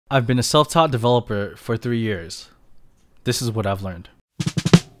I've been a self-taught developer for 3 years. This is what I've learned.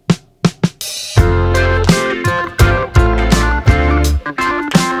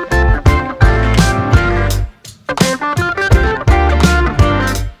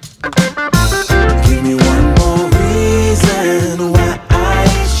 Give me one more reason why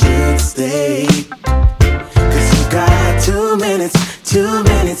I should stay. 'Cause you got 2 minutes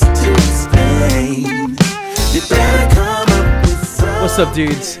to explain. You better come up with some. What's up,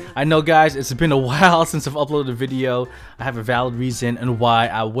 dudes? I know, guys, it's been a while since I've uploaded a video. I have a valid reason and why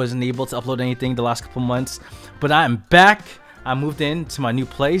I wasn't able to upload anything the last couple months, but I am back. I moved into my new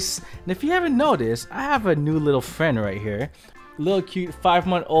place, and if you haven't noticed, I have a new little friend right here. Little cute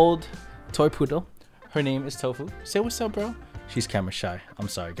 5-month-old toy poodle. Her name is Tofu. Say what's up, bro. She's camera shy. I'm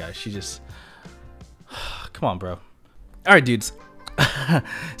sorry, guys. She just come on, bro. All right, dudes.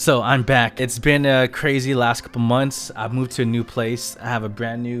 So I'm back. It's been a crazy last couple months. I've moved to a new place. I have a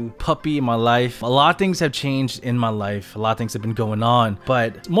brand new puppy in my life. A lot of things have changed in my life. A lot of things have been going on,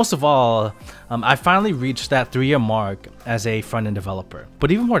 but most of all, I finally reached that 3-year mark as a front-end developer.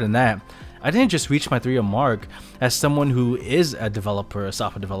 But even more than that, I didn't just reach my 3-year mark as someone who is a developer, a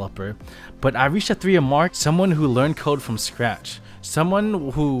software developer, but I reached that 3-year mark someone who learned code from scratch.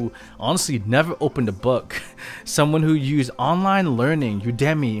 Someone who honestly never opened a book. Someone who used online learning,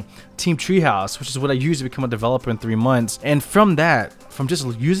 Udemy, Team Treehouse, which is what I used to become a developer in 3 months. And from that, from just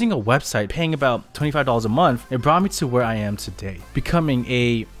using a website, paying about $25 a month, it brought me to where I am today, becoming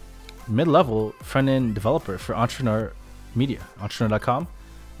a mid-level front-end developer for Entrepreneur Media, Entrepreneur.com,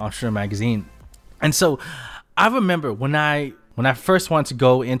 Entrepreneur Magazine. And so I remember when I first wanted to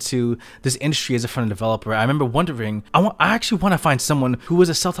go into this industry as a front-end developer, I remember wondering, I actually want to find someone who was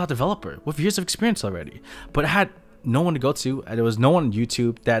a self-taught developer with years of experience already. But I had no one to go to, and there was no one on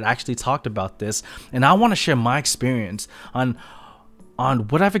YouTube that actually talked about this. And I want to share my experience on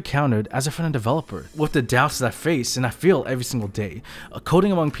what I've encountered as a front-end developer, with the doubts that I face and I feel every single day,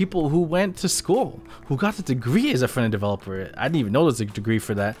 coding among people who went to school, who got the degree as a front-end developer. I didn't even know there was a degree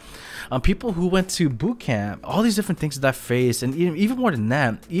for that. People who went to boot camp, all these different things that I faced, and even more than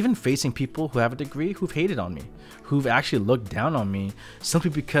that, even facing people who have a degree who've hated on me, who've actually looked down on me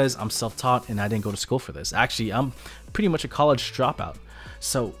simply because I'm self-taught and I didn't go to school for this. Actually, I'm pretty much a college dropout.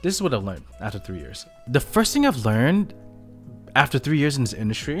 So this is what I've learned after 3 years. The first thing I've learned after 3 years in this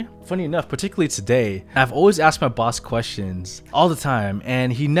industry, funny enough, particularly today, I've always asked my boss questions all the time,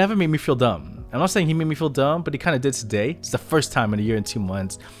 and he never made me feel dumb. I'm not saying he made me feel dumb, but he kind of did today. It's the first time in a year and 2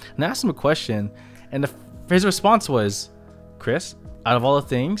 months. And I asked him a question, and his response was, Chris, out of all the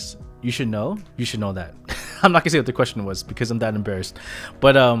things you should know that. I'm not gonna say what the question was because I'm that embarrassed.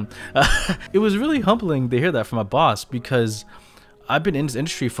 But it was really humbling to hear that from my boss, because I've been in this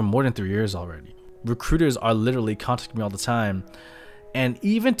industry for more than 3 years already. Recruiters are literally contacting me all the time, and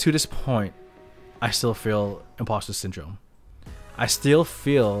even to this point, I still feel imposter syndrome. I still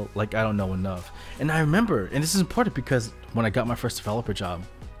feel like I don't know enough. And I remember, and this is important because when I got my first developer job,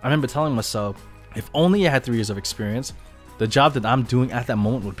 I remember telling myself, if only I had 3 years of experience, the job that I'm doing at that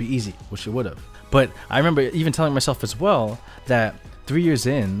moment would be easy, which it would have. But I remember even telling myself as well that 3 years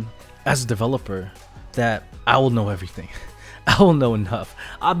in as a developer, that I will know everything. I will know enough.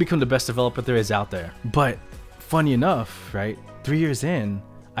 I'll become the best developer there is out there. But funny enough, right? 3 years in,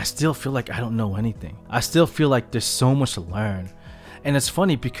 I still feel like I don't know anything. I still feel like there's so much to learn. And it's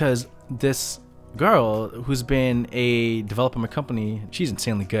funny because this girl who's been a developer in my company, she's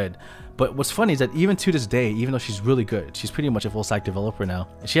insanely good. But what's funny is that even to this day, even though she's really good, she's pretty much a full-stack developer now.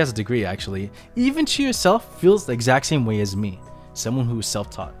 She has a degree, actually. Even she herself feels the exact same way as me. Someone who is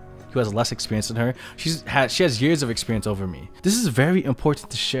self-taught, who has less experience than her. She has years of experience over me. This is very important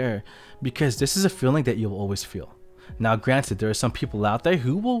to share because this is a feeling that you'll always feel. Now, granted, there are some people out there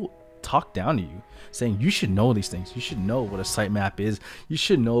who will talk down to you, saying you should know these things. You should know what a sitemap is. You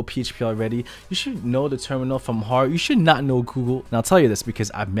should know PHP already. You should know the terminal from heart. You should not know Google. And I'll tell you this because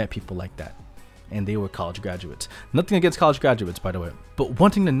I've met people like that, and they were college graduates. Nothing against college graduates, by the way. But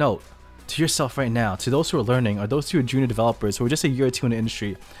one thing to note to yourself right now, to those who are learning, or those who are junior developers who are just a year or two in the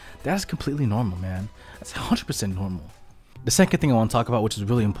industry, that's completely normal, man. That's 100% normal. The second thing I want to talk about, which is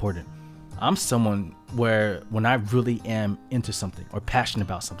really important, I'm someone where when I really am into something or passionate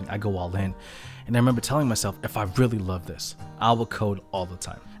about something, I go all in. And I remember telling myself, if I really love this, I will code all the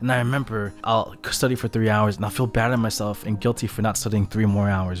time. And I remember I'll study for 3 hours and I'll feel bad at myself and guilty for not studying 3 more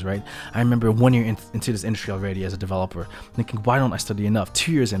hours, right? I remember 1 year into this industry already as a developer, thinking, why don't I study enough?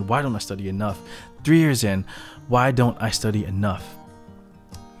 2 years in, why don't I study enough? 3 years in, why don't I study enough?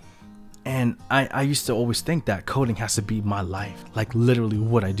 And I used to always think that coding has to be my life, like literally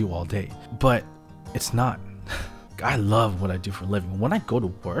what I do all day. But it's not. Like, I love what I do for a living. When I go to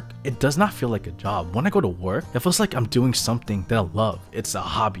work, it does not feel like a job. When I go to work, it feels like I'm doing something that I love. It's a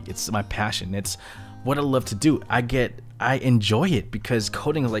hobby. It's my passion. It's what I love to do. I enjoy it because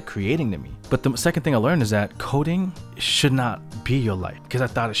coding is like creating to me. But the second thing I learned is that coding should not be your life, because I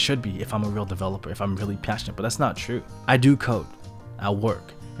thought it should be if I'm a real developer, if I'm really passionate, but that's not true. I do code at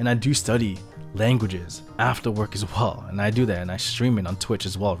work, and I do study languages after work as well, and I do that, and I stream it on Twitch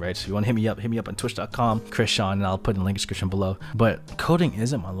as well, right? So if you want to hit me up on twitch.com, Chris Sean, and I'll put in the link description below. But coding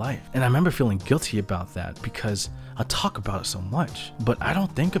isn't my life, and I remember feeling guilty about that because I talk about it so much, but I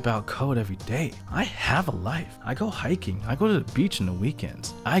don't think about code every day. I have a life. I go hiking. I go to the beach on the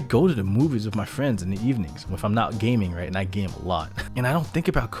weekends. I go to the movies with my friends in the evenings if I'm not gaming, right? And I game a lot, and I don't think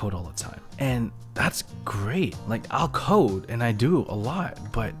about code all the time, and that's great. Like, I'll code, and I do a lot,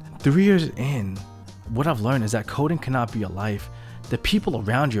 but 3 years in, what I've learned is that coding cannot be a life. The people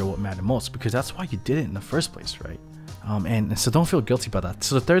around you are what matter most, because that's why you did it in the first place, right? And so don't feel guilty about that.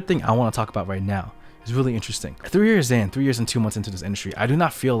 So the third thing I want to talk about right now is really interesting. 3 years and 2 months into this industry, I do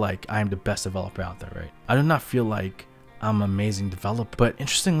not feel like I am the best developer out there, right? I do not feel like I'm an amazing developer. But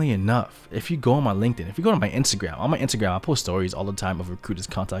interestingly enough, if you go on my LinkedIn, if you go to my Instagram, on my Instagram, I post stories all the time of recruiters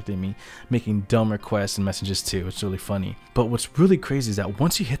contacting me, making dumb requests and messages too. It's really funny. But what's really crazy is that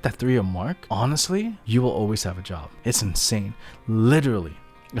once you hit that 3-year mark, honestly, you will always have a job. It's insane. Literally,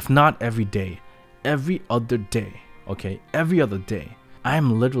 if not every day, every other day, okay? Every other day, I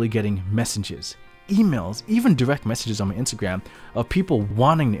am literally getting messages, emails, even direct messages on my Instagram of people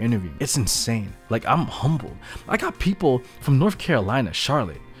wanting to interview me. It's insane. Like, I'm humbled. I got people from North Carolina,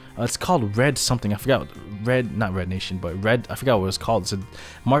 Charlotte. It's called Red something. I forgot. Not Red Nation, but Red. I forgot what it's called. It's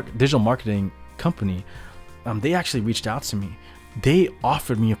a digital marketing company. They actually reached out to me. They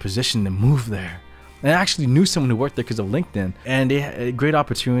offered me a position to move there. And I actually knew someone who worked there because of LinkedIn, and they had a great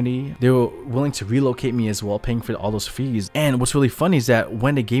opportunity. They were willing to relocate me as well, paying for all those fees. And what's really funny is that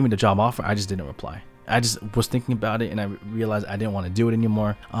when they gave me the job offer, I just didn't reply. I just was thinking about it, and I realized I didn't want to do it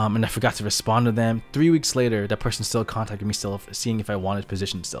anymore. And I forgot to respond to them. 3 weeks later, that person still contacted me, still seeing if I wanted a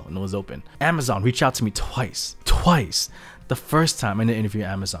position still, and it was open. Amazon reached out to me twice. The first time in the interview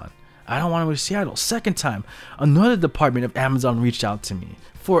at Amazon, I don't want to move to Seattle. Second time, another department of Amazon reached out to me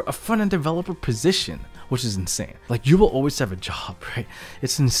for a front-end developer position, which is insane. Like, you will always have a job, right?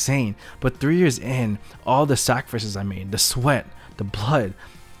 It's insane. But 3 years in, all the sacrifices I made, the sweat, the blood,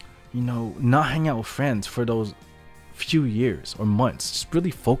 you know, not hanging out with friends for those few years or months, just really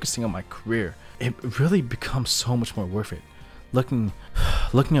focusing on my career, it really becomes so much more worth it. Looking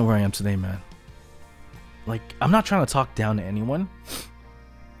at where I am today, man. Like, I'm not trying to talk down to anyone.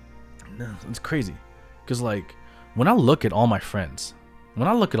 No, it's crazy. Because, like, when I look at all my friends, and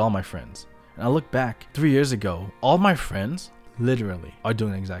I look back 3 years ago, all my friends literally are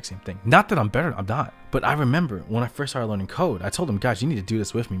doing the exact same thing. Not that I'm better, I'm not. But I remember when I first started learning code, I told them, guys, you need to do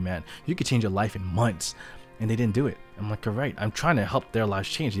this with me, man. You could change your life in months. And they didn't do it. I'm like, all right, I'm trying to help their lives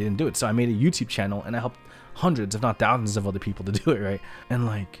change. They didn't do it. So I made a YouTube channel, and I helped hundreds, if not thousands of other people to do it, right? And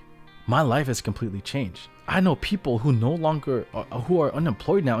like, my life has completely changed. I know people who no longer who are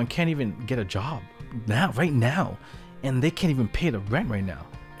unemployed now and can't even get a job right now, and they can't even pay the rent right now.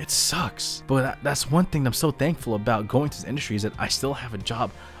 It sucks, but that's one thing I'm so thankful about going to this industry, is that I still have a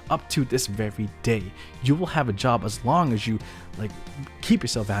job up to this very day. You will have a job as long as you like keep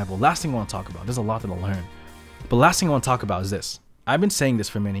yourself valuable. Last thing I want to talk about, there's a lot that I learned, but last thing I want to talk about is this. I've been saying this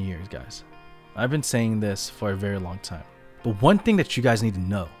for many years, guys. I've been saying this for a very long time, but one thing that you guys need to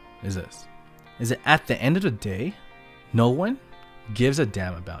know is this, is that at the end of the day, no one gives a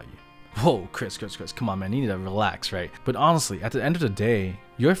damn about you. Whoa, Chris, come on, man, you need to relax, right? But honestly, at the end of the day,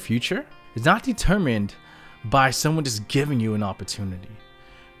 your future is not determined by someone just giving you an opportunity.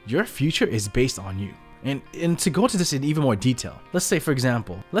 Your future is based on you. And to go into this in even more detail, let's say, for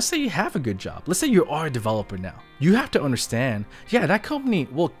example, let's say you have a good job. Let's say you are a developer now. You have to understand, yeah, that company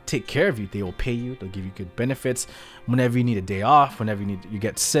will take care of you. They will pay you. They'll give you good benefits. Whenever you need a day off, whenever you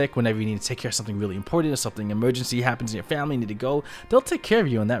get sick, whenever you need to take care of something really important or something emergency happens in your family, you need to go, they'll take care of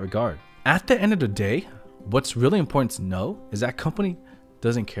you in that regard. At the end of the day, what's really important to know is that company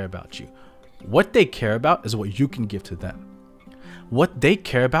doesn't care about you. What they care about is what you can give to them. What they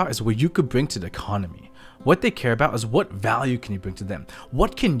care about is what you could bring to the economy. What they care about is what value can you bring to them?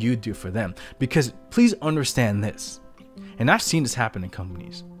 What can you do for them? Because please understand this, and I've seen this happen in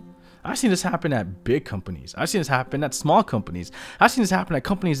companies. I've seen this happen at big companies. I've seen this happen at small companies. I've seen this happen at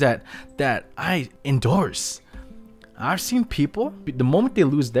companies that I endorse. I've seen people, the moment they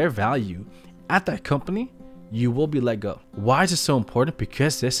lose their value at that company, you will be let go. Why is this so important?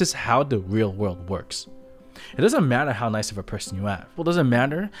 Because this is how the real world works. It doesn't matter how nice of a person you have. Well, it doesn't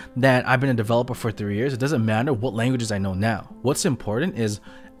matter that I've been a developer for 3 years. It doesn't matter what languages I know now. What's important is,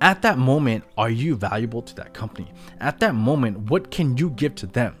 at that moment, are you valuable to that company? At that moment, what can you give to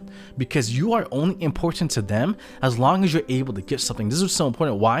them? Because you are only important to them as long as you're able to give something. This is so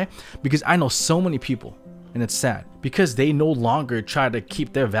important. Why? Because I know so many people, and it's sad, because they no longer try to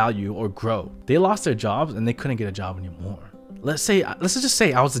keep their value or grow. They lost their jobs and they couldn't get a job anymore. Let's just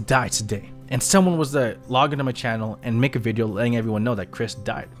say I was to die today and someone was to log into my channel and make a video letting everyone know that Chris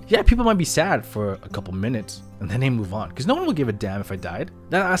died. Yeah, people might be sad for a couple minutes and then they move on, because no one will give a damn if I died.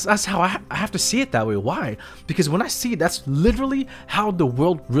 That's how I have to see it that way. Why? Because when I see that's literally how the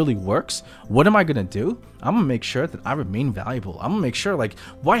world really works, what am I gonna do? I'm gonna make sure that I remain valuable. I'm gonna make sure, like,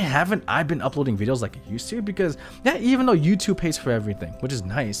 why haven't I been uploading videos like I used to? Because yeah, even though YouTube pays for everything, which is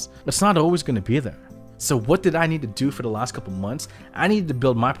nice, it's not always gonna be there. So what did I need to do for the last couple months? I needed to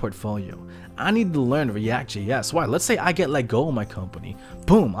build my portfolio. I needed to learn React.js. Why? Let's say I get let go of my company.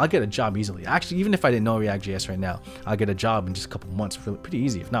 Boom, I'll get a job easily. Actually, even if I didn't know React.js right now, I'll get a job in just a couple months, pretty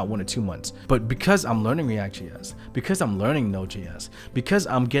easy, if not 1 or 2 months. But because I'm learning React.js, because I'm learning Node.js, because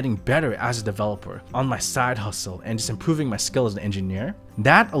I'm getting better as a developer on my side hustle and just improving my skill as an engineer,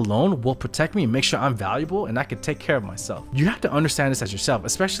 that alone will protect me and make sure I'm valuable and I can take care of myself. You have to understand this as yourself,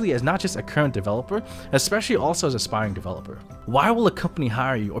 especially as not just a current developer, especially also as an aspiring developer. Why will a company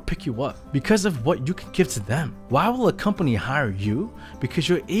hire you or pick you up? Because of what you can give to them. Why will a company hire you? Because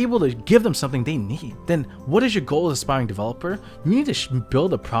you're able to give them something they need. Then what is your goal as an aspiring developer? You need to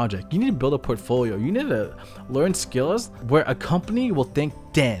build a project. You need to build a portfolio. You need to learn skills where a company will think,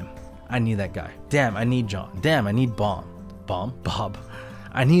 damn, I need that guy. Damn, I need John. Damn, I need Bob.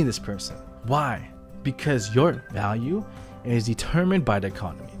 I need this person. Why? Because your value is determined by the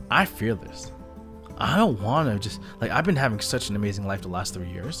economy. I feel this. I don't want to just, like, I've been having such an amazing life the last 3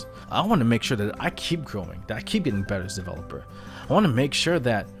 years. I want to make sure that I keep growing, that I keep getting better as a developer. I want to make sure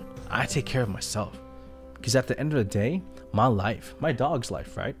that I take care of myself. Because at the end of the day, my life, my dog's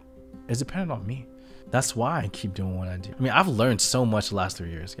life, right, is dependent on me. That's why I keep doing what I do. I mean, I've learned so much the last 3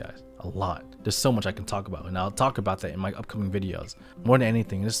 years, guys. A lot. There's so much I can talk about, and I'll talk about that in my upcoming videos. More than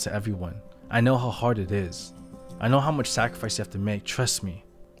anything, this is to everyone. I know how hard it is. I know how much sacrifice you have to make. Trust me.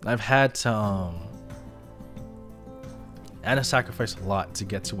 I've had to sacrifice a lot to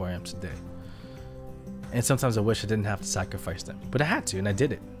get to where I am today. And sometimes I wish I didn't have to sacrifice them. But I had to, and I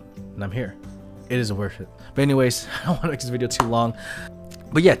did it. And I'm here. It is worth it. But anyways, I don't want to make this video too long.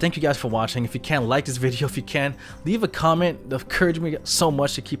 But yeah, thank you guys for watching. If you can, like this video. If you can, leave a comment. It'll encourage me so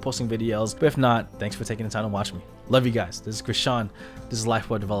much to keep posting videos. But if not, thanks for taking the time to watch me. Love you guys. This is Krishan. This is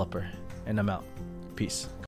Lifeboy Developer. And I'm out. Peace.